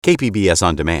KPBS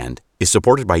On Demand is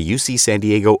supported by UC San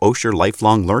Diego Osher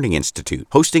Lifelong Learning Institute,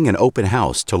 hosting an open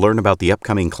house to learn about the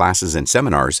upcoming classes and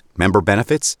seminars, member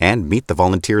benefits, and meet the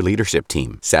volunteer leadership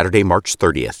team. Saturday, March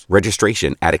 30th.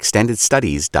 Registration at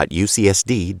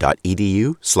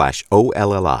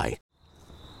extendedstudies.ucsd.edu/OLLI.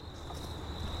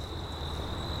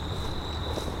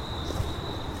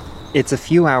 It's a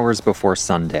few hours before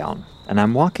sundown, and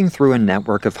I'm walking through a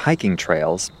network of hiking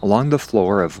trails along the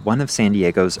floor of one of San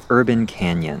Diego's urban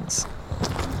canyons.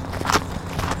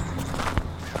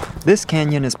 This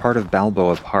canyon is part of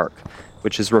Balboa Park,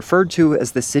 which is referred to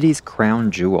as the city's crown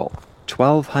jewel.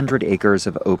 1,200 acres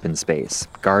of open space,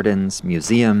 gardens,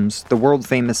 museums, the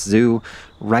world-famous zoo,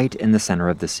 right in the center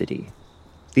of the city.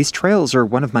 These trails are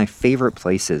one of my favorite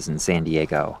places in San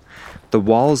Diego. The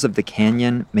walls of the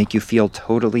canyon make you feel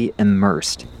totally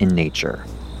immersed in nature.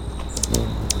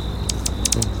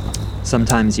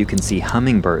 Sometimes you can see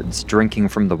hummingbirds drinking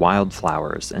from the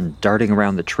wildflowers and darting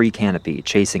around the tree canopy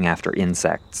chasing after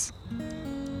insects.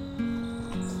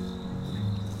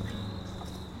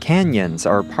 Canyons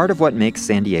are part of what makes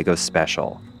San Diego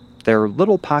special. They're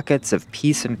little pockets of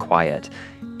peace and quiet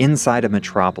inside a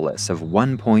metropolis of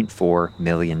 1.4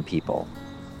 million people.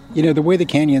 You know, the way the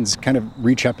canyons kind of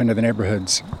reach up into the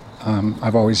neighborhoods,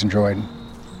 I've always enjoyed.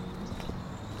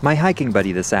 My hiking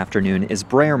buddy this afternoon is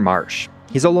Brer Marsh.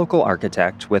 He's a local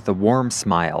architect with a warm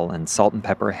smile and salt and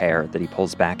pepper hair that he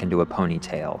pulls back into a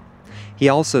ponytail. He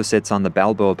also sits on the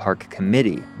Balboa Park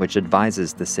committee, which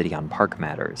advises the city on park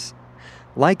matters.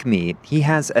 Like me, he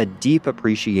has a deep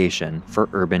appreciation for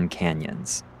urban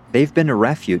canyons. They've been a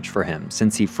refuge for him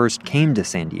since he first came to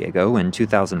San Diego in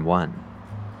 2001.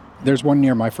 There's one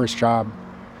near my first job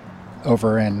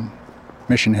over in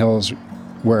Mission Hills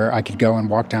where I could go and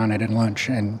walk down it at lunch,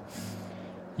 and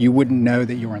you wouldn't know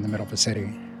that you were in the middle of the city.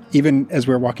 Even as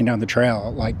we were walking down the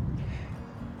trail, like,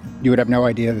 you would have no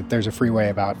idea that there's a freeway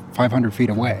about 500 feet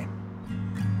away.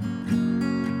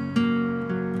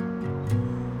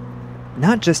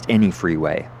 Not just any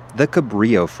freeway, the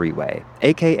Cabrillo Freeway,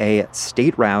 aka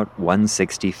State Route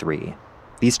 163.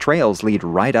 These trails lead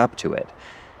right up to it.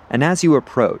 And as you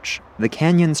approach, the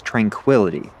canyon's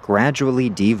tranquility gradually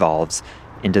devolves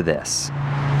into this.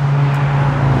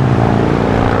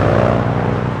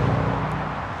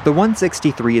 The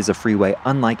 163 is a freeway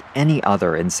unlike any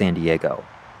other in San Diego.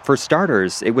 For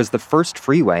starters, it was the first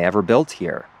freeway ever built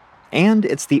here. And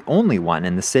it's the only one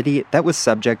in the city that was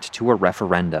subject to a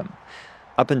referendum.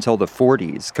 Up until the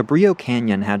 40s, Cabrillo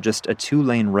Canyon had just a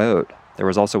 2-lane road. There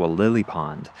was also a lily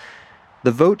pond.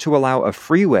 The vote to allow a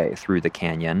freeway through the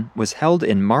canyon was held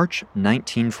in March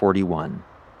 1941.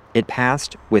 It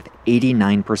passed with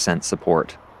 89%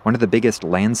 support, one of the biggest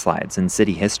landslides in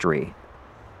city history.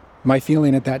 My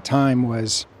feeling at that time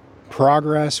was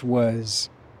progress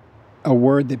was a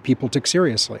word that people took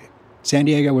seriously. San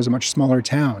Diego was a much smaller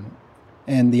town,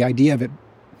 and the idea of it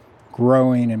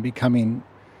growing and becoming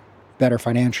better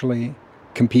financially,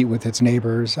 compete with its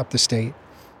neighbors up the state,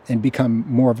 and become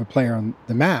more of a player on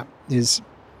the map is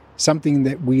something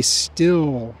that we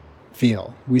still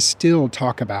feel. We still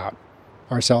talk about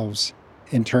ourselves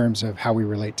in terms of how we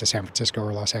relate to San Francisco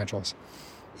or Los Angeles.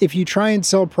 If you try and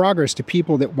sell progress to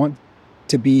people that want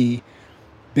to be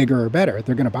bigger or better,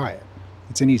 they're going to buy it.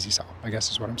 It's an easy sell, I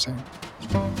guess is what I'm saying.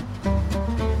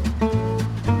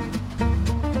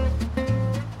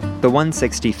 The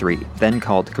 163, then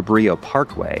called Cabrillo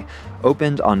Parkway,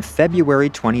 opened on February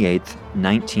 28,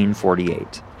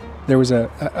 1948. There was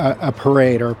a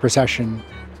parade or a procession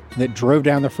that drove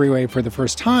down the freeway for the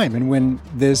first time. And when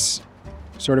this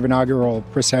sort of inaugural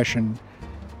procession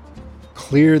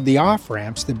cleared the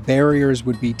off-ramps, the barriers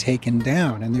would be taken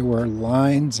down. And there were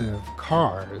lines of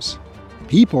cars,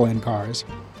 people in cars,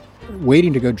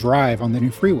 waiting to go drive on the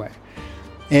new freeway.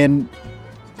 And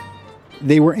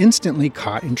they were instantly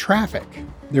caught in traffic.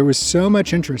 There was so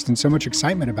much interest and so much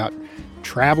excitement about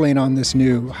traveling on this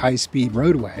new high-speed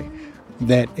roadway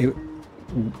that it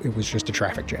was just a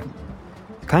traffic jam.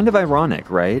 Kind of ironic,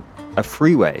 right? A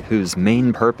freeway whose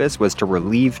main purpose was to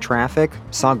relieve traffic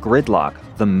saw gridlock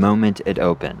the moment it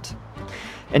opened.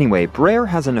 Anyway, Brer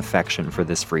has an affection for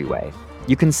this freeway.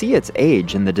 You can see its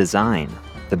age in the design.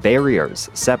 The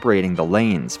barriers separating the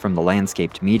lanes from the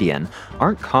landscaped median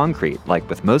aren't concrete like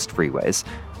with most freeways.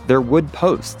 They're wood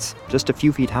posts, just a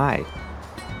few feet high.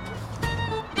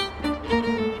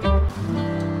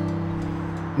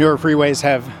 Newer freeways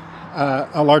have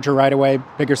a larger right-of-way,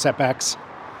 bigger setbacks.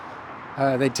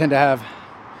 They tend to have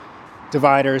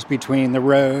dividers between the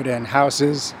road and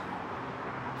houses,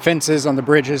 fences on the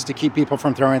bridges to keep people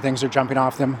from throwing things or jumping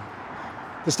off them.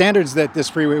 The standards that this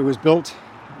freeway was built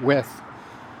with,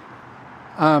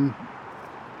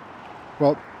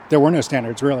 well, There were no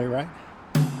standards, really, right?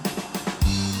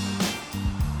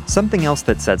 Something else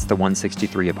that sets the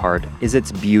 163 apart is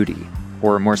its beauty,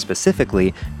 or more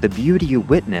specifically, the beauty you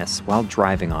witness while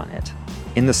driving on it.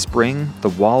 In the spring, the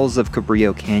walls of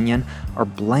Cabrillo Canyon are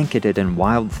blanketed in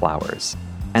wildflowers.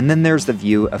 And then there's the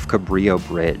view of Cabrillo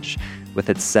Bridge, with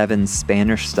its 7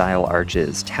 Spanish-style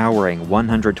arches towering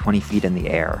 120 feet in the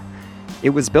air.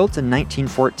 It was built in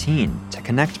 1914 to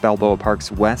connect Balboa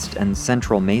Park's west and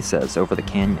central mesas over the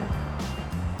canyon.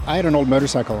 I had an old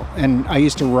motorcycle, and I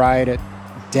used to ride it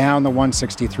down the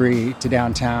 163 to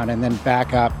downtown and then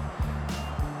back up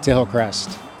to Hillcrest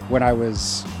when I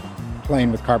was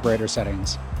playing with carburetor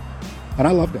settings. And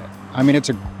I loved it. I mean,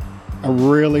 it's a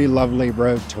really lovely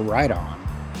road to ride on.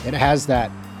 It has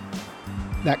that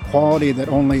quality that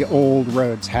only old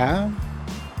roads have.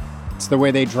 It's the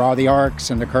way they draw the arcs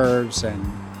and the curves and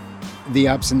the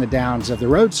ups and the downs of the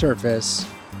road surface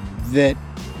that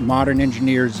modern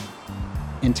engineers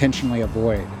intentionally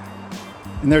avoid.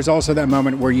 And there's also that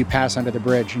moment where you pass under the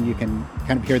bridge and you can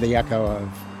kind of hear the echo of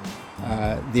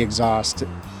the exhaust,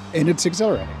 and it's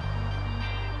exhilarating.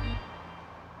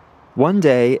 One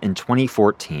day in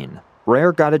 2014,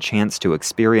 Brer got a chance to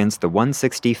experience the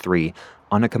 163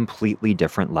 on a completely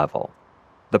different level.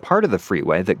 The part of the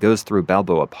freeway that goes through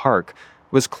Balboa Park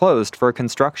was closed for a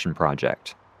construction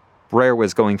project. Brer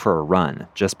was going for a run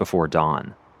just before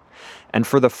dawn. And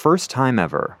for the first time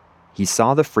ever, he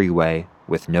saw the freeway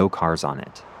with no cars on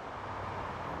it.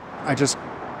 I just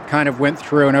kind of went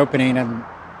through an opening and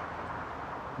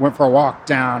went for a walk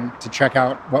down to check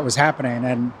out what was happening.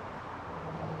 And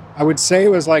I would say it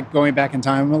was like going back in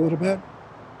time a little bit.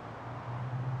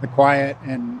 The quiet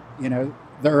and,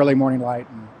 the early morning light.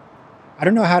 And I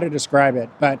don't know how to describe it,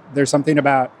 but there's something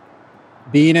about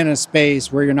being in a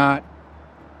space where you're not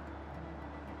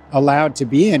allowed to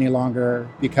be any longer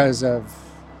because of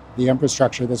the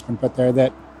infrastructure that's been put there,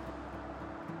 that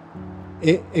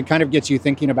it kind of gets you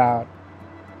thinking about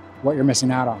what you're missing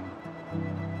out on.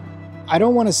 I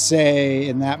don't want to say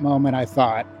in that moment I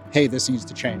thought, hey, this needs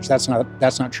to change. That's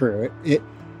not true.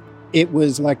 It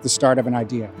was like the start of an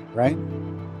idea, right?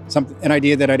 An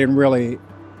idea that I didn't really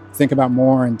think about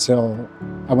more until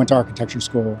I went to architecture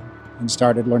school and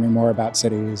started learning more about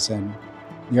cities and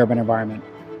the urban environment.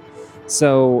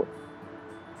 So,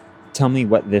 tell me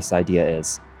what this idea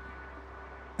is.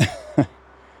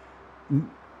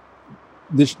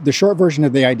 The short version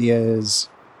of the idea is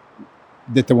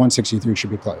that the 163 should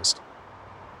be closed.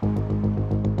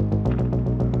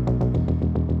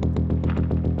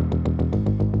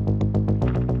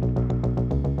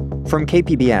 From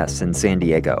KPBS in San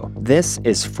Diego, this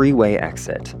is Freeway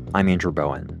Exit. I'm Andrew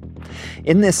Bowen.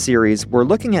 In this series, we're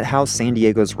looking at how San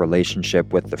Diego's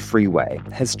relationship with the freeway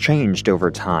has changed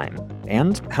over time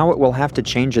and how it will have to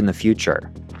change in the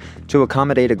future. To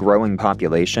accommodate a growing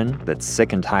population that's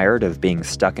sick and tired of being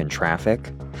stuck in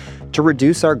traffic, to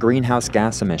reduce our greenhouse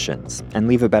gas emissions and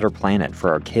leave a better planet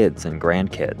for our kids and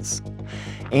grandkids,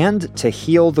 and to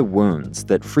heal the wounds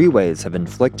that freeways have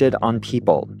inflicted on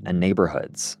people and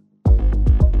neighborhoods.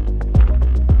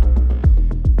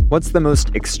 What's the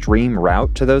most extreme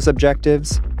route to those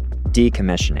objectives?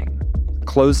 Decommissioning,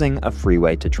 closing a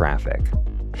freeway to traffic.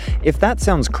 If that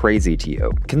sounds crazy to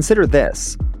you, consider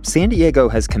this. San Diego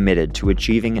has committed to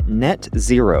achieving net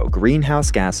zero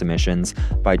greenhouse gas emissions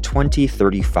by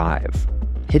 2035.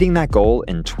 Hitting that goal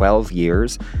in 12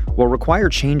 years will require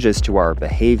changes to our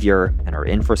behavior and our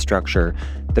infrastructure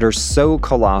that are so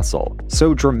colossal,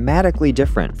 so dramatically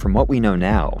different from what we know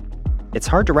now. It's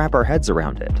hard to wrap our heads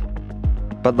around it.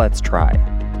 But let's try.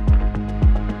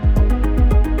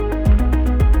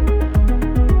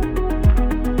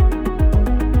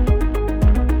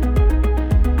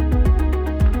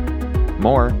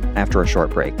 More after a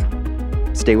short break.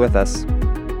 Stay with us.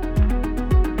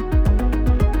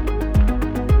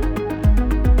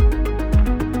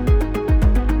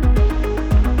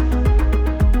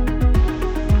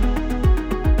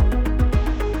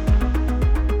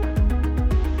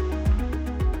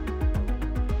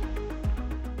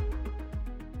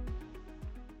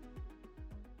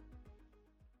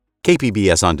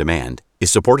 KPBS On Demand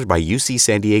is supported by UC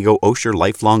San Diego Osher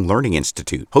Lifelong Learning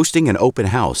Institute, hosting an open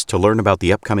house to learn about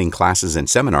the upcoming classes and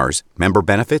seminars, member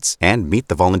benefits, and meet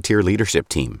the volunteer leadership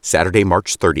team. Saturday,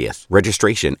 March 30th.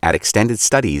 Registration at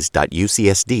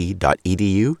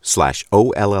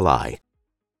extendedstudies.ucsd.edu/OLLI.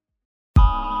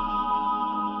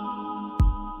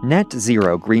 Net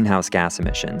zero greenhouse gas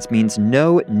emissions means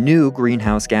no new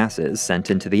greenhouse gases sent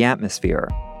into the atmosphere.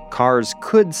 Cars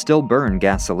could still burn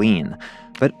gasoline,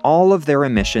 but all of their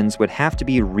emissions would have to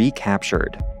be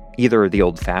recaptured, either the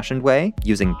old-fashioned way,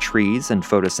 using trees and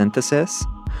photosynthesis,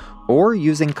 or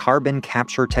using carbon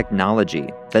capture technology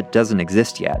that doesn't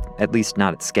exist yet, at least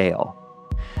not at scale.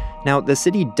 Now, the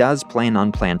city does plan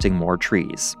on planting more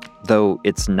trees, though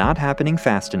it's not happening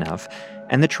fast enough,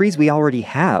 and the trees we already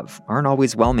have aren't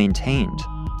always well maintained.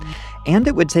 And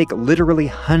it would take literally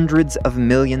hundreds of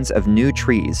millions of new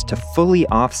trees to fully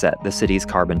offset the city's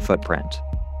carbon footprint.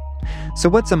 So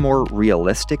what's a more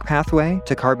realistic pathway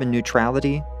to carbon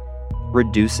neutrality?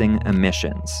 Reducing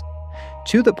emissions,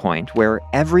 to the point where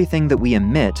everything that we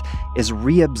emit is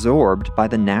reabsorbed by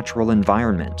the natural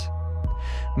environment.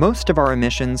 Most of our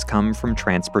emissions come from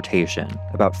transportation,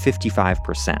 about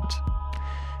 55%.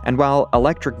 And while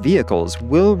electric vehicles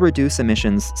will reduce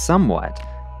emissions somewhat,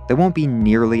 they won't be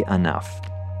nearly enough.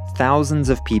 Thousands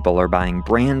of people are buying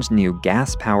brand new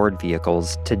gas-powered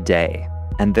vehicles today,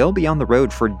 and they'll be on the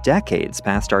road for decades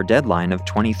past our deadline of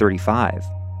 2035.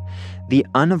 The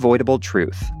unavoidable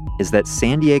truth is that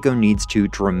San Diego needs to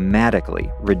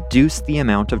dramatically reduce the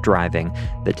amount of driving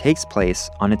that takes place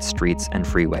on its streets and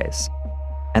freeways.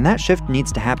 And that shift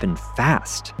needs to happen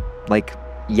fast, like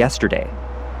yesterday.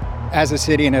 As a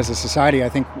city and as a society, I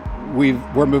think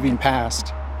we're moving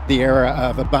past the era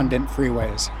of abundant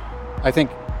freeways. I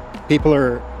think people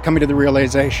are coming to the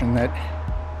realization that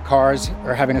cars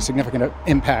are having a significant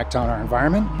impact on our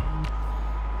environment,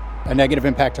 a negative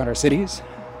impact on our cities.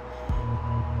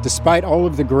 Despite all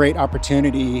of the great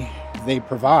opportunity they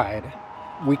provide,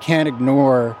 we can't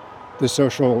ignore the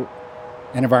social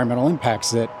and environmental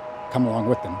impacts that come along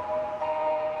with them.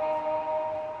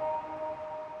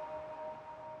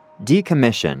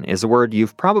 Decommission is a word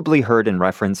you've probably heard in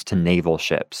reference to naval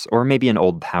ships or maybe an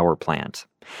old power plant.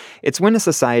 It's when a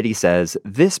society says,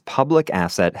 this public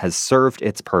asset has served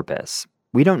its purpose.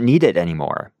 We don't need it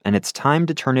anymore, and it's time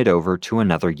to turn it over to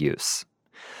another use.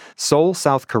 Seoul,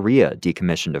 South Korea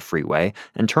decommissioned a freeway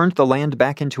and turned the land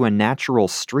back into a natural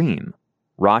stream.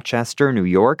 Rochester, New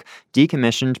York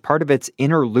decommissioned part of its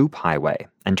inner loop highway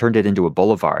and turned it into a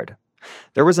boulevard.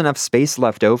 There was enough space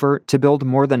left over to build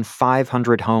more than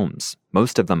 500 homes,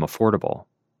 most of them affordable.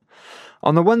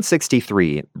 On the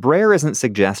 163, Brer isn't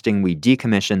suggesting we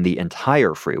decommission the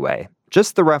entire freeway,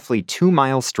 just the roughly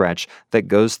 2-mile stretch that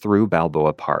goes through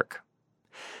Balboa Park.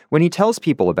 When he tells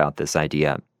people about this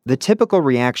idea, the typical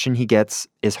reaction he gets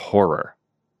is horror.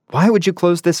 Why would you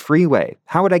close this freeway?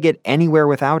 How would I get anywhere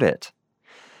without it?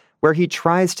 Where he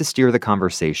tries to steer the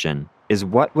conversation is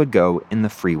what would go in the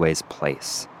freeway's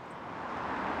place.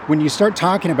 When you start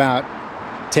talking about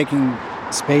taking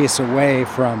space away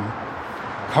from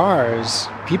cars,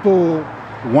 people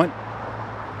want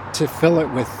to fill it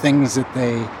with things that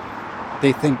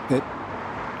they think that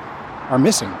are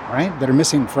missing, right? That are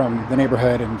missing from the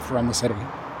neighborhood and from the city.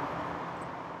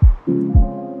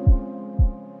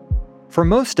 For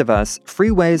most of us,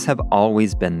 freeways have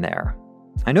always been there.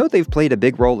 I know they've played a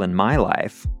big role in my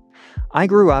life. I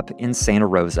grew up in Santa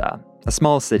Rosa, a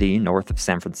small city north of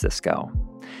San Francisco.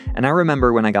 And I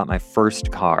remember when I got my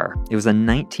first car. It was a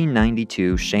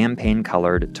 1992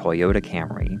 champagne-colored Toyota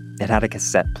Camry. It had a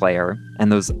cassette player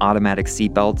and those automatic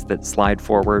seatbelts that slide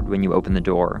forward when you open the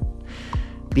door.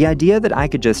 The idea that I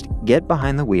could just get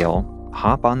behind the wheel,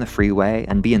 hop on the freeway,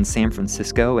 and be in San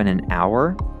Francisco in an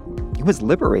hour, it was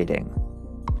liberating.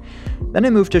 Then I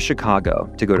moved to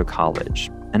Chicago to go to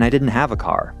college, and I didn't have a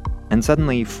car. And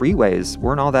suddenly, freeways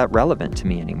weren't all that relevant to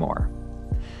me anymore.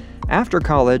 After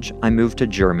college, I moved to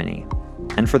Germany.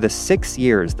 And for the 6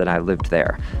 years that I lived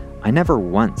there, I never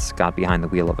once got behind the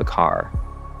wheel of a car.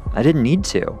 I didn't need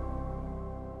to.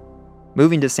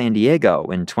 Moving to San Diego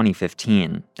in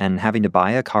 2015 and having to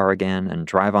buy a car again and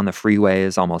drive on the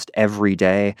freeways almost every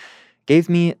day gave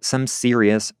me some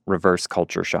serious reverse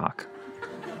culture shock.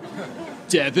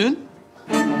 Devin?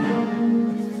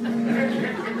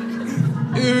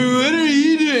 What are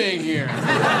you doing here?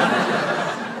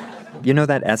 You know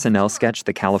that SNL sketch,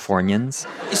 The Californians?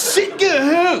 Shit, get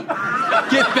home!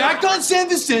 Get back on San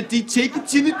Vicente, take it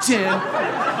to the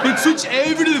 10, then switch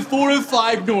over to the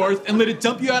 405 North and let it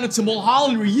dump you out into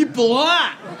Mulholland where you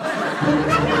belong!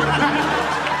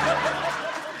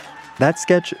 That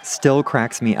sketch still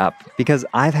cracks me up because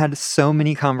I've had so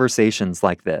many conversations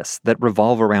like this that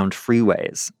revolve around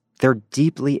freeways. They're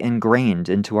deeply ingrained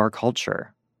into our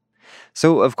culture.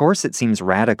 So, of course, it seems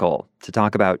radical to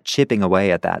talk about chipping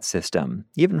away at that system,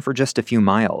 even for just a few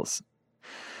miles.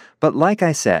 But like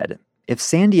I said, if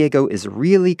San Diego is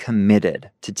really committed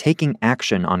to taking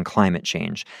action on climate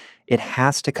change, it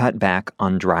has to cut back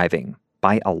on driving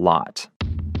by a lot.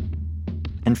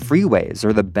 And freeways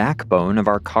are the backbone of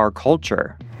our car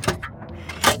culture.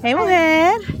 Hey,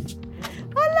 mujer.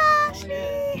 Hola,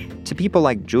 Ashley. To people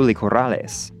like Julie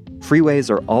Corrales, freeways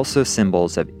are also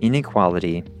symbols of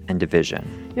inequality and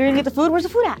division. You're gonna get the food? Where's the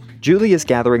food at? Julie is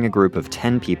gathering a group of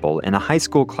 10 people in a high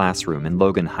school classroom in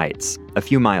Logan Heights, a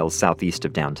few miles southeast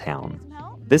of downtown.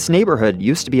 This neighborhood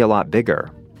used to be a lot bigger,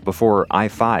 before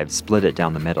I-5 split it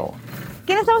down the middle.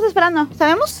 ¿Quién estamos esperando?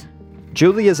 ¿Sabemos?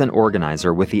 Julie is an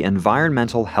organizer with the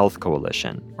Environmental Health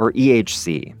Coalition, or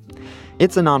EHC.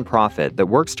 It's a nonprofit that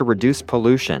works to reduce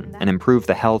pollution and improve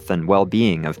the health and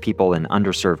well-being of people in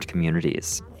underserved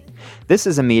communities. This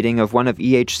is a meeting of one of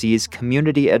EHC's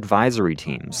community advisory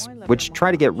teams, which try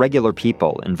to get regular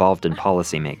people involved in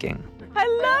policymaking. I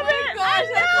love it!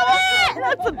 I love it!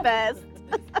 That's the best.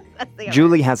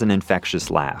 Julie has an infectious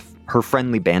laugh. Her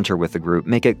friendly banter with the group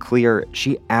make it clear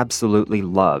she absolutely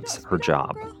loves her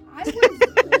job.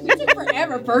 It took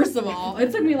forever, first of all.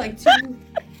 It took me like 2...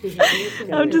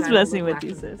 I'm just messing with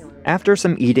you, sis. After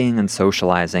some eating and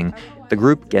socializing, the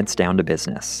group gets down to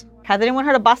business. Has anyone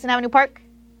heard of Boston Avenue Park?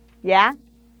 Yeah?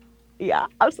 Yeah,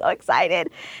 I'm so excited.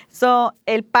 So,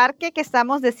 el parque que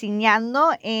estamos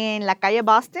diseñando en la calle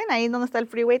Boston, ahí donde está el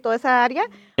freeway, toda esa área.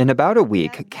 In about a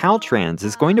week, Caltrans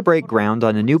is going to break ground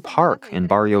on a new park in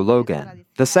Barrio Logan,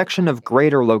 the section of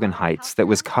Greater Logan Heights that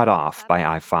was cut off by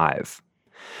I-5.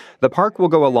 The park will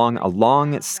go along a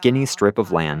long, skinny strip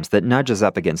of land that nudges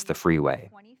up against the freeway.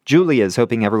 Julie is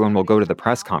hoping everyone will go to the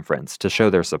press conference to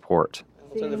show their support.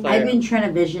 I've been trying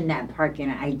to vision that park,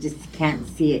 and I just can't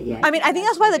see it yet. I mean, I think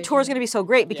that's why the tour is going to be so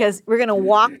great, because we're going to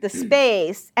walk the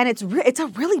space, and it's a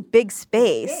really big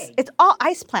space. It's all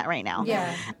ice plant right now.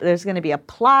 Yeah. There's going to be a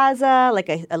plaza,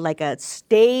 like a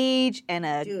stage, and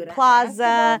a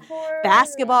plaza,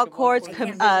 basketball courts,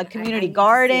 community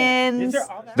gardens.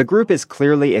 The group is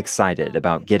clearly excited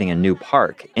about getting a new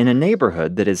park in a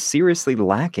neighborhood that is seriously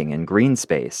lacking in green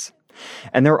space.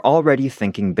 And they're already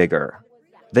thinking bigger.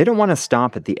 They don't want to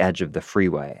stop at the edge of the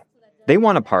freeway. They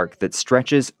want a park that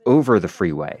stretches over the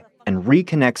freeway and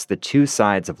reconnects the two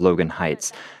sides of Logan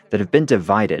Heights that have been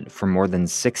divided for more than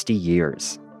 60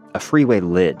 years. A freeway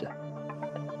lid.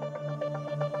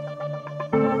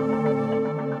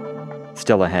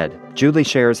 Still ahead, Julie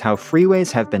shares how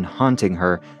freeways have been haunting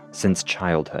her since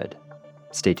childhood.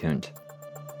 Stay tuned.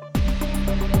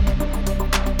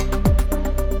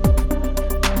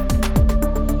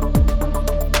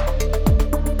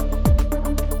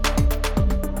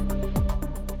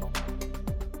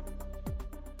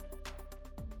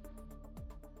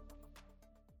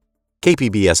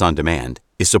 KPBS On Demand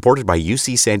is supported by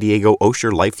UC San Diego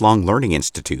Osher Lifelong Learning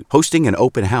Institute, hosting an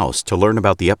open house to learn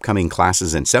about the upcoming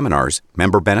classes and seminars,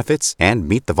 member benefits, and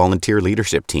meet the volunteer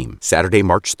leadership team. Saturday,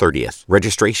 March 30th.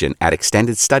 Registration at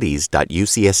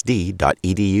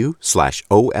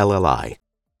extendedstudies.ucsd.edu/OLLI.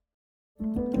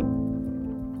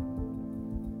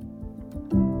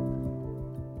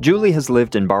 Julie has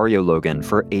lived in Barrio Logan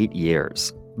for 8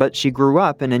 years. But she grew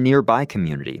up in a nearby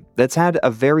community that's had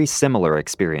a very similar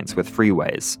experience with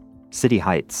freeways, City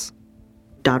Heights.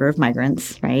 Daughter of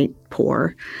migrants, right?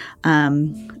 Poor,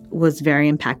 was very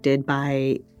impacted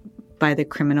by the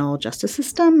criminal justice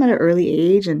system at an early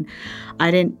age. And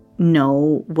I didn't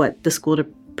know what the school to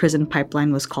prison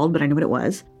pipeline was called, but I knew what it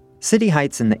was. City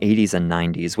Heights in the 80s and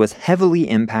 90s was heavily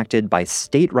impacted by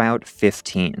State Route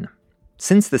 15.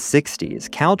 Since the 60s,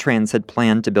 Caltrans had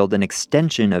planned to build an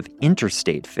extension of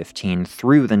Interstate 15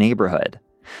 through the neighborhood.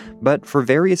 But for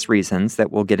various reasons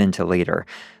that we'll get into later,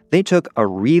 they took a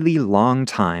really long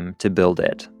time to build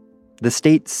it. The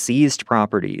state seized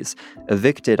properties,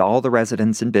 evicted all the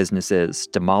residents and businesses,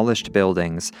 demolished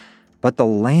buildings, but the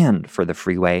land for the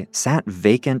freeway sat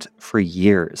vacant for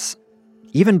years.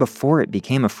 Even before it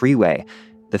became a freeway,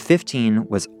 the 15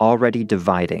 was already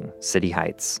dividing City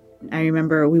Heights. I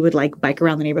remember we would bike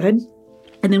around the neighborhood,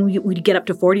 and then we'd get up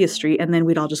to 40th Street, and then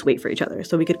we'd all just wait for each other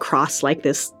so we could cross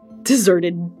this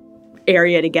deserted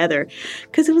area together,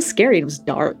 because it was scary. It was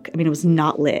dark. I mean, it was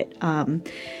not lit. But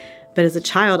as a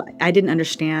child, I didn't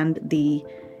understand the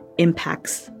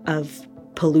impacts of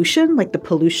pollution, the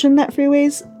pollution that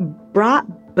freeways brought,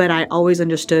 but I always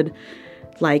understood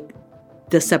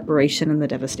the separation and the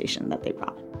devastation that they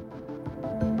brought.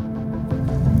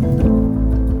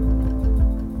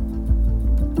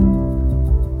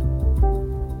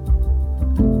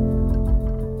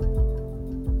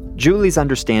 Julie's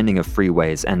understanding of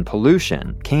freeways and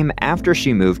pollution came after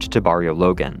she moved to Barrio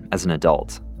Logan as an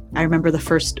adult. I remember the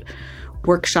first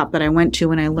workshop that I went to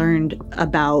when I learned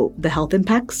about the health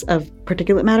impacts of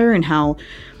particulate matter and how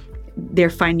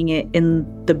they're finding it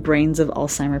in the brains of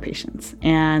Alzheimer's patients,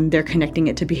 and they're connecting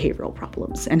it to behavioral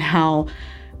problems, and how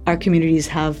our communities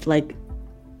have a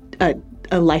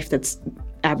life that's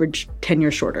average 10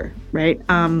 years shorter, right?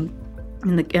 In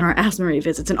our asthma rate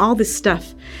visits and all this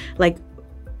stuff,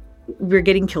 we're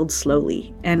getting killed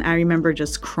slowly. And I remember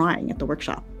just crying at the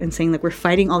workshop and saying, like, we're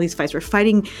fighting all these fights. We're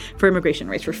fighting for immigration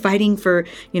rights. We're fighting for,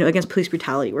 against police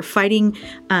brutality. We're fighting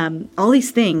all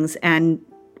these things, and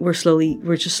we're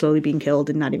just slowly being killed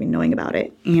and not even knowing about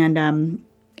it.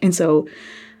 And so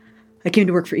I came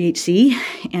to work for EHC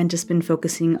and just been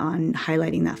focusing on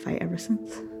highlighting that fight ever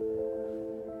since.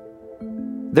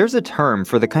 There's a term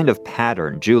for the kind of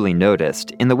pattern Julie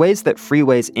noticed in the ways that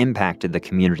freeways impacted the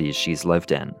communities she's lived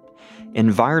in: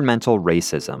 environmental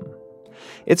racism.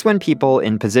 It's when people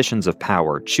in positions of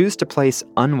power choose to place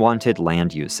unwanted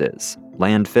land uses,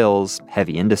 landfills,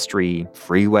 heavy industry,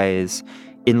 freeways,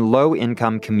 in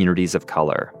low-income communities of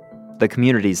color, the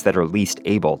communities that are least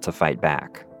able to fight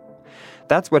back.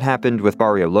 That's what happened with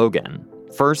Barrio Logan.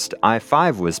 First,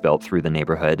 I-5 was built through the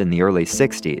neighborhood in the early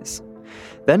 60s.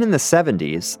 Then in the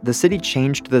 70s, the city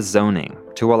changed the zoning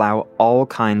to allow all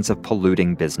kinds of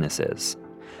polluting businesses.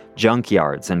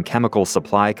 Junkyards and chemical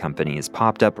supply companies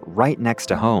popped up right next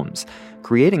to homes,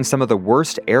 creating some of the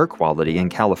worst air quality in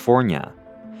California.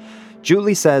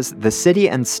 Julie says the city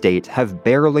and state have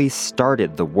barely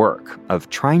started the work of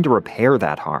trying to repair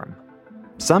that harm.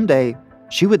 Someday,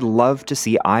 she would love to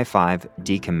see I-5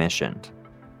 decommissioned,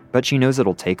 but she knows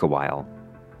it'll take a while.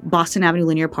 Boston Avenue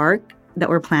Linear Park that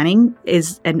we're planning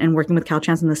is, and working with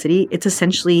Caltrans in the city, it's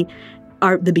essentially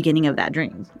the beginning of that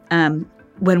dream.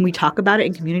 When we talk about it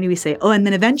in community, we say, and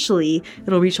then eventually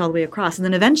it'll reach all the way across. And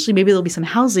then eventually maybe there'll be some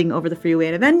housing over the freeway.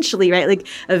 And eventually, right,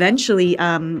 eventually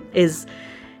is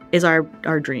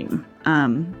our dream.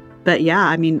 But yeah,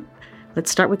 I mean,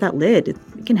 let's start with that lid.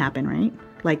 It can happen, right?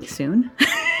 Like soon?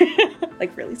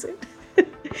 Like really soon?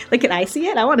 Like, can I see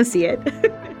it? I want to see it.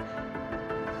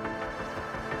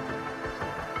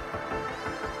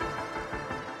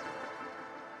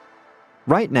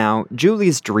 Right now,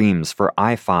 Julie's dreams for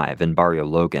I-5 and Barrio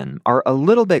Logan are a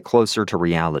little bit closer to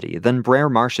reality than Brer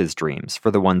Marsh's dreams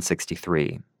for the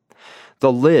 163.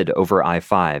 The lid over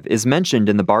I-5 is mentioned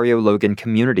in the Barrio Logan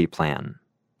Community Plan.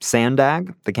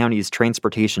 SANDAG, the county's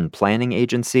transportation planning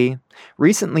agency,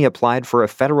 recently applied for a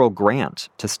federal grant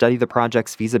to study the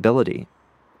project's feasibility.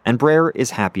 And Brer is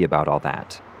happy about all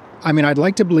that. I mean, I'd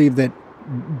like to believe that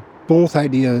both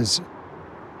ideas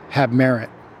have merit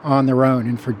on their own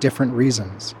and for different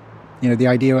reasons. The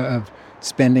idea of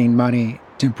spending money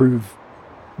to improve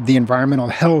the environmental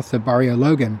health of Barrio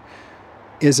Logan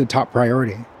is a top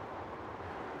priority.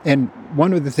 And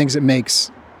one of the things that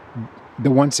makes the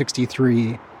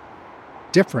 163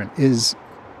 different is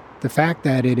the fact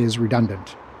that it is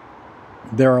redundant.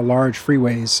 There are large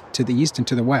freeways to the east and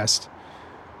to the west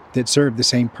that serve the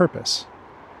same purpose.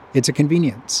 It's a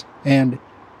convenience. And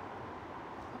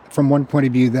from one point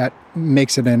of view, that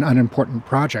makes it an unimportant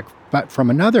project. But from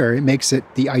another, it makes it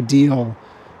the ideal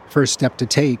first step to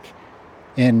take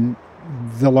in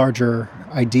the larger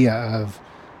idea of,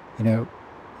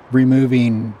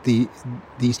 removing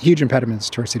these huge impediments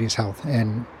to our city's health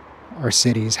and our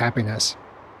city's happiness.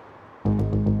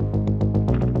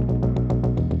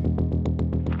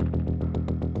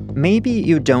 Maybe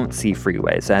you don't see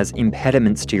freeways as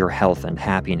impediments to your health and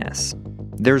happiness.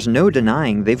 There's no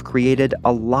denying they've created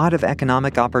a lot of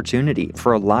economic opportunity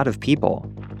for a lot of people.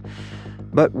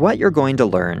 But what you're going to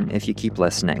learn, if you keep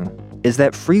listening, is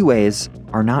that freeways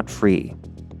are not free.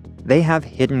 They have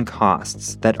hidden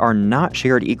costs that are not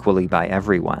shared equally by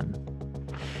everyone.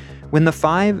 When the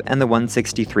 5 and the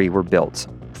 163 were built,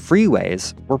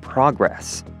 freeways were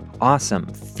progress, awesome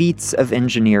feats of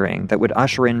engineering that would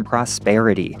usher in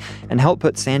prosperity and help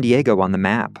put San Diego on the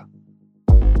map.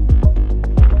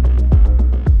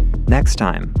 Next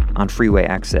time on Freeway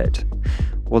Exit,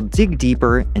 we'll dig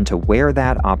deeper into where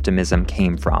that optimism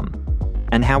came from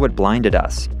and how it blinded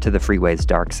us to the freeway's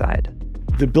dark side.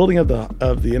 The building of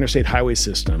the interstate highway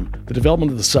system, the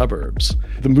development of the suburbs,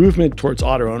 the movement towards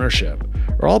auto ownership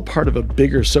are all part of a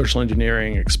bigger social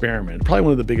engineering experiment, probably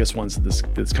one of the biggest ones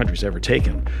that this country's ever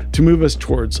taken, to move us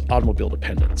towards automobile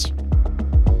dependence.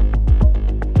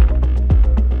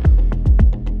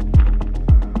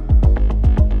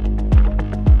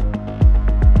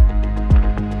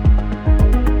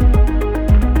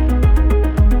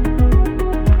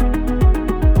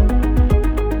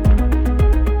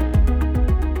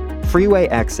 Freeway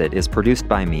Exit is produced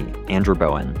by me, Andrew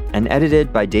Bowen, and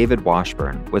edited by David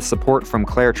Washburn with support from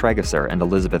Claire Tregesser and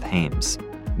Elizabeth Hames.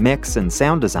 Mix and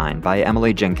sound design by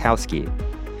Emily Jankowski.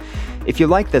 If you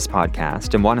like this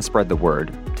podcast and want to spread the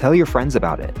word, tell your friends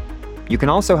about it. You can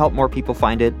also help more people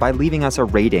find it by leaving us a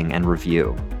rating and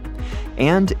review.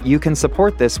 And you can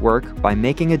support this work by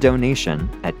making a donation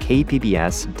at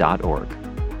kpbs.org.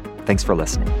 Thanks for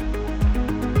listening.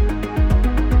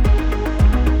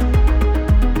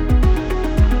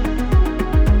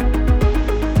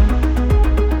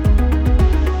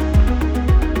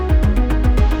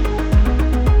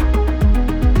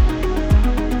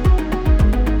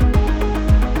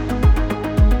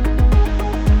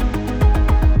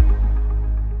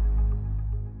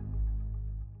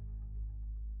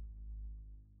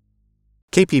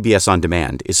 KPBS On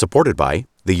Demand is supported by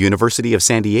the University of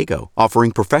San Diego,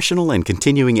 offering professional and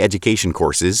continuing education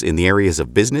courses in the areas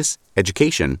of business,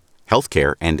 education,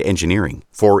 healthcare, and engineering.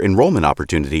 For enrollment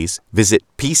opportunities, visit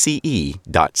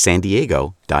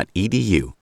pce.sandiego.edu.